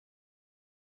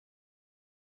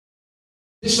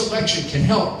This election can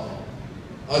help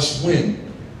us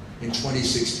win in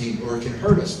 2016, or it can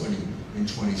hurt us winning in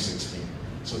 2016.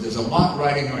 So there's a lot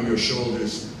riding on your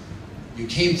shoulders. You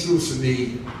came through for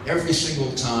me every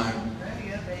single time.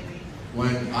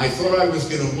 When I thought I was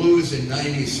going to lose in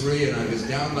 '93 and I was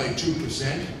down by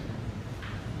 2%,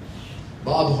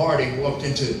 Bob Harding walked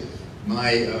into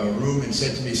my room and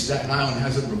said to me, "Staten Island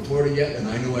hasn't reported yet," and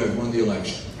I knew I had won the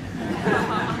election.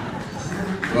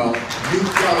 Well,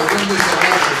 you've got to win this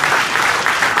election.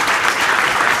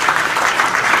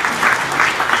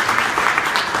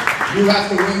 You have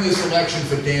to win this election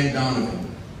for Dan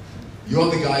Donovan. You're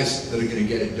the guys that are going to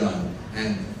get it done,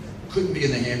 and couldn't be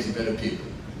in the hands of better people.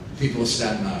 People of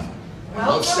Staten Island. I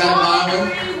love Staten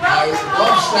Island. I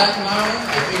love Staten Island.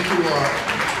 I think you are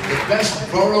the best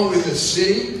borough in the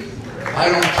city. I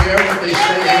don't care what they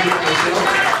say anyplace else.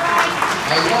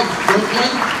 I love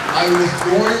Brooklyn. I was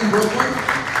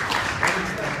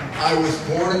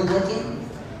born in Brooklyn.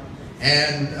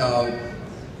 And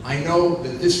I know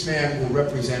that this man will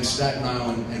represent Staten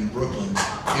Island and Brooklyn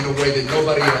in a way that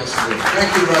nobody else will.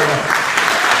 Thank you very much.